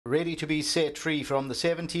ready to be set free from the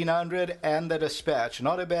 1700 and the Dispatch.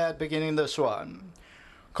 Not a bad beginning, this one.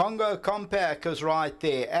 Congo Compact is right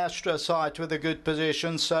there. Astrocyte with a good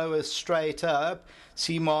position, so is Straight Up.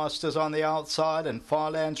 Seamasters on the outside, and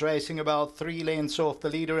Farland's racing about 3 lengths off the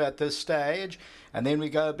leader at this stage. And then we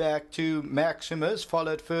go back to Maximus,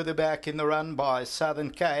 followed further back in the run by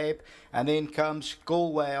Southern Cape. And then comes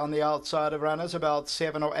Galway on the outside of runners, about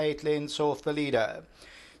 7 or 8 lengths off the leader.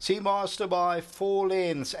 Seamaster by 4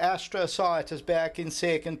 lengths. Astrocyte is back in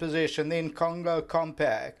second position. Then Congo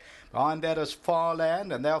Compact. Behind that is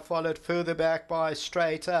Farland, and they're followed further back by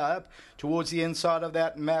Straight Up. Towards the inside of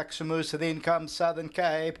that, Maximus. And then comes Southern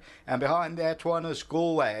Cape. And behind that one is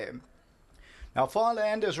Galway. Now,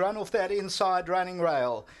 Farland has run off that inside running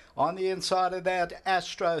rail. On the inside of that,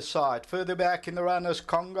 Astrocyte. Further back in the run is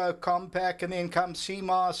Congo Compact, and then comes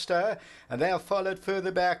Seamaster. And they are followed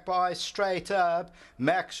further back by Straight Up,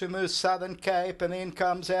 Maximus, Southern Cape, and then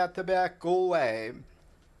comes out the back Galway.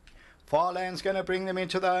 Farland's going to bring them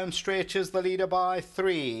into the home stretch as the leader by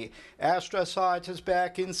 3. Astrocyte is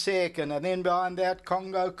back in second, and then behind that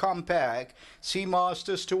Congo Compact.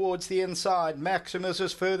 Seamasters towards the inside. Maximus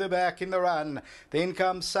is further back in the run. Then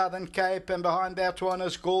comes Southern Cape, and behind that one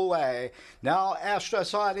is Galway. Now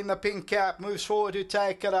Astrocyte in the pink cap moves forward to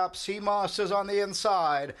take it up. Seamasters on the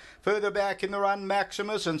inside. Further back in the run,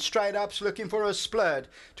 Maximus, and Straight Up's looking for a split.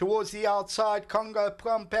 Towards the outside, Congo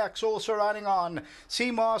Compact's also running on.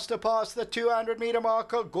 Seamaster past the 200-meter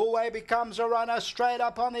marker. Galway becomes a runner. Straight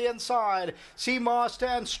Up on the inside. Seamaster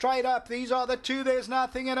and Straight Up. These are the two. There's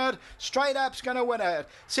nothing in it. Straight Up's going to win it.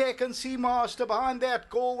 Second, Seamaster. Behind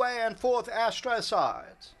that, Galway, and fourth,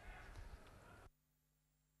 Astrocyte.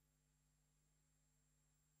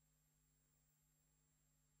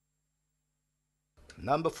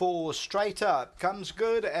 Number 4, Straight Up, comes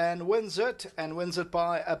good and wins it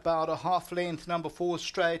by about a half length. Number 4,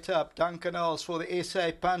 Straight Up. Duncan Earls for the SA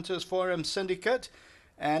Punters Forum Syndicate,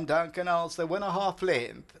 and Duncan Earls, they win a half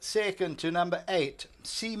length. Second to number 8,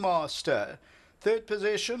 Seamaster. Third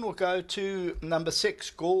position will go to number 6,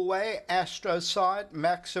 Galway, Astrocyte,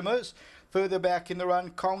 Maximus. Further back in the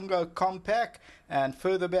run, Congo Compact, and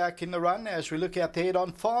further back in the run, as we look at the head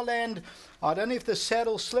on Farland, I don't know if the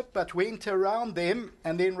saddle slipped, but went around them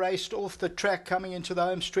and then raced off the track coming into the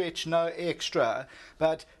home stretch, no extra.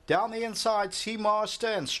 But down the inside,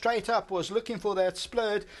 Seamaster and Straight Up was looking for that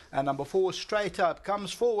split, and number 4, Straight Up,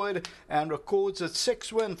 comes forward and records a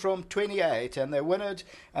 6 win from 28, and they win it,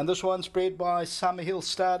 and this one's bred by Summerhill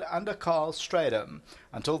Stud under Carl Stratham.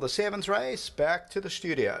 Until the 7th race, back to the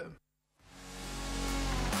studio.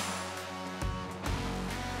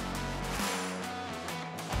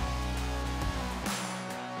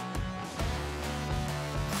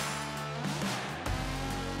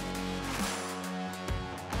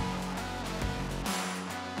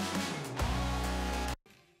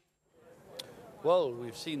 Well,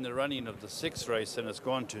 we've seen the running of the 6th race, and it's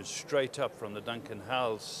gone to Straight Up from the Duncan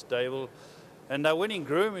Howells stable. And our winning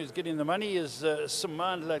groom who's getting the money is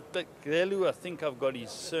Saman Laklelu. I think I've got his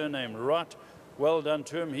surname right. Well done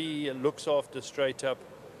to him. He looks after Straight Up,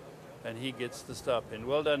 and he gets the start pin.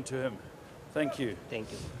 Well done to him. Thank you.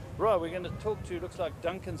 Thank you. Right, we're going to talk to, looks like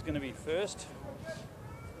Duncan's going to be first.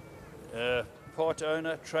 Part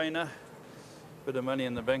owner, trainer, bit of money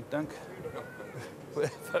in the bank, Dunk.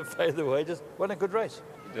 Pay the wages. What a good race.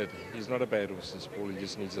 He did. He's not a bad horse, this Paul. He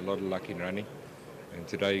just needs a lot of luck in running. And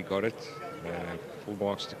today he got it. Full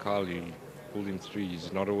marks to Carl. He pulled him through.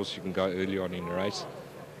 He's not a horse you can go early on in the race.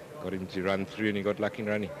 Got him to run through, and he got luck in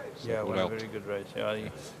running. So yeah, well, a very good race. Yeah,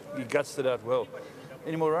 he gutsed it out well.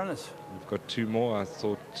 Any more runners? We've got 2 more. I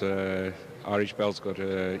thought Irish Bell's got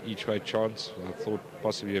a each-way chance. I thought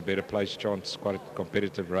possibly a better place chance. Quite a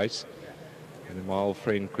competitive race. And my old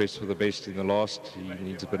friend Quest for the Best in the last. He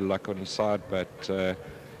needs a bit of luck on his side, but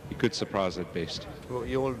he could surprise at best. Well,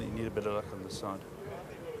 you all need a bit of luck on the side.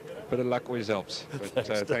 A bit of luck always helps. But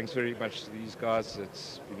thanks very much to these guys.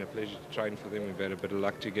 It's been a pleasure to train for them. We've had a bit of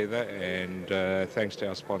luck together, and thanks to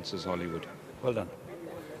our sponsors, Hollywood. Well done.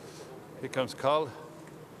 Here comes Carl.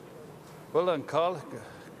 Well done, Carl.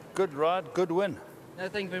 Good ride, good win. No,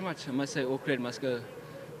 thank you very much. I must say all credit must go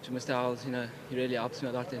to Mr. Howells. You know, he really helps me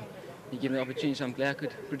a lot, and he gave me the opportunity, so I'm glad I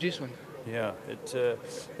could produce one. Yeah,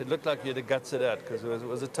 it looked like you had to guts it out, because it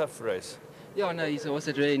was a tough race. Yeah, no, he's a horse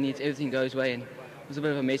that really needs everything goes way, and it was a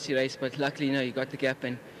bit of a messy race, but luckily, you know, he got the gap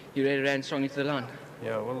and he really ran strongly to the line.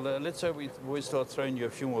 Yeah, well, let's hope we start throwing you a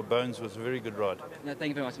few more bones. It was a very good ride. No, thank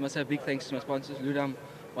you very much. I must say a big thanks to my sponsors, Ludam,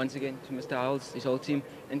 once again, to Mr. Howells, his whole team,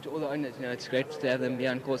 and to all the owners. You know, it's great to have them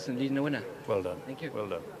here on course and leading the winner. Well done. Thank you. Well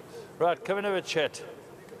done. Right, come and have a chat.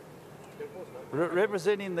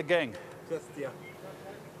 Representing the gang. Just, yeah.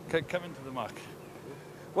 Come into the mic.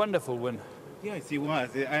 Wonderful win. Yes, he was.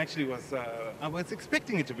 I was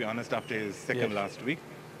expecting it, to be honest, after his second last week.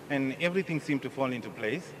 And everything seemed to fall into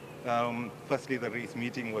place. Firstly, the race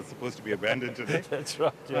meeting was supposed to be abandoned today. That's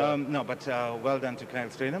right, yeah. No, but well done to Kyle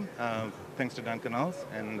Stradham. Thanks to Duncan Howells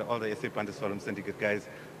and all the SA Punters Forum Syndicate guys.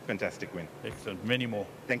 Fantastic win. Excellent. Many more.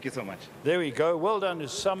 Thank you so much. There we go. Well done to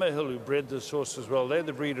Summerhill, who bred this horse as well. They're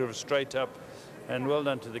the breeder of Straight Up. And well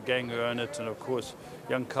done to the gang who own it. And, of course,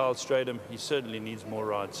 young Kyle Stradham, he certainly needs more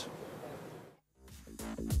rides.